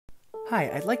Hi,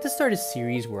 I'd like to start a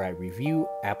series where I review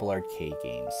Apple Arcade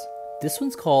games. This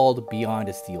one's called Beyond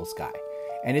a Steel Sky,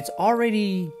 and it's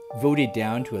already voted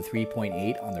down to a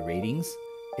 3.8 on the ratings.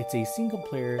 It's a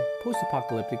single-player,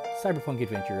 post-apocalyptic cyberpunk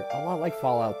adventure, a lot like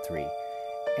Fallout 3.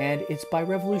 And it's by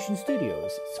Revolution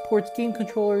Studios. It supports game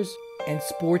controllers and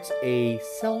sports a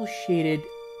cel-shaded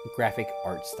graphic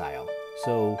art style.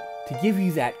 So, to give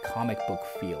you that comic book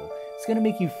feel, it's going to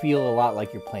make you feel a lot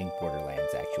like you're playing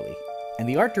Borderlands, actually. And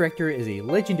the art director is a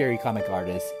legendary comic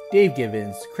artist, Dave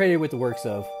Gibbons, credited with the works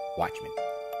of Watchmen.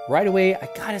 Right away, I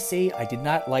gotta say, I did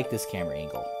not like this camera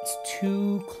angle. It's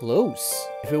too close.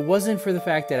 If it wasn't for the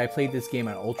fact that I played this game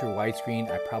on ultra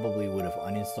widescreen, I probably would have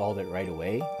uninstalled it right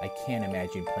away. I can't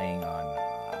imagine playing on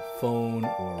a phone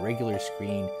or a regular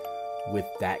screen with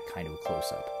that kind of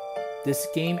close-up. This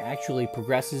game actually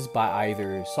progresses by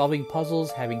either solving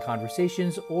puzzles, having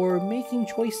conversations, or making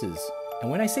choices. And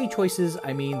when I say choices,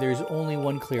 I mean there's only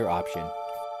one clear option.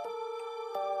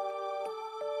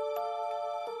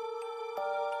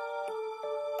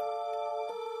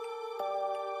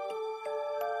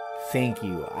 Thank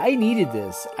you. I needed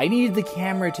this. I needed the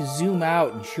camera to zoom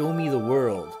out and show me the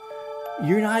world.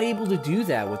 You're not able to do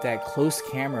that with that close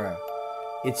camera.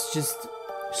 It's just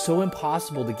so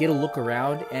impossible to get a look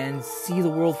around and see the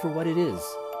world for what it is.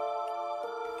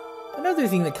 Another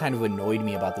thing that kind of annoyed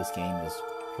me about this game is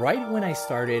right when I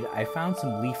started, I found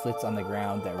some leaflets on the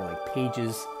ground that were like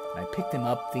pages, and I picked them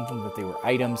up thinking that they were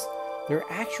items. They're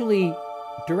actually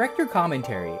director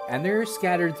commentary, and they're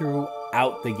scattered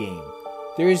throughout the game.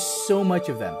 There's so much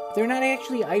of them. They're not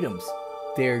actually items.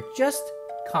 They're just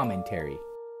commentary.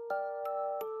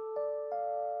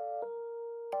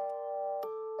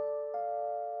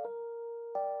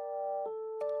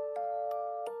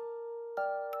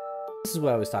 This is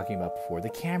what I was talking about before. The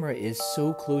camera is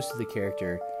so close to the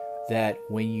character that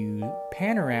when you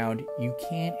pan around, you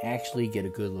can't actually get a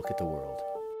good look at the world.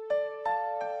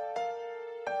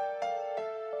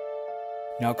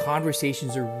 Now,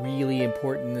 conversations are really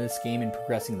important in this game in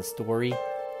progressing the story,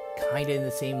 kind of in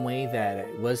the same way that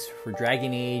it was for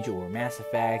Dragon Age or Mass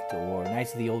Effect or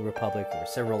Knights of the Old Republic or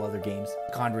several other games.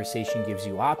 Conversation gives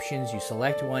you options, you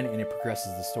select one, and it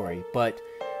progresses the story. But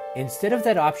instead of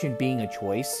that option being a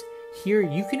choice, here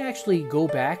you can actually go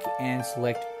back and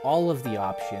select all of the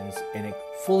options and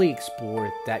fully explore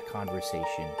that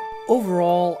conversation.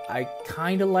 Overall, I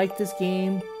kind of like this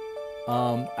game.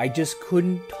 I just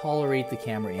couldn't tolerate the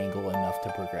camera angle enough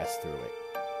to progress through it.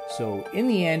 So in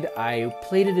the end, I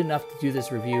played it enough to do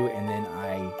this review and then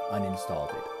I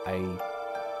uninstalled it.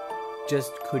 I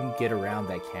just couldn't get around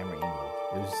that camera angle.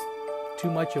 It was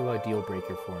too much of a deal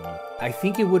breaker for me. I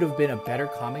think it would have been a better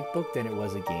comic book than it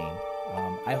was a game.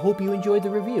 I hope you enjoyed the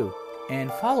review.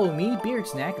 And follow me, Beard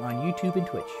Snack, on YouTube and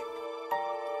Twitch.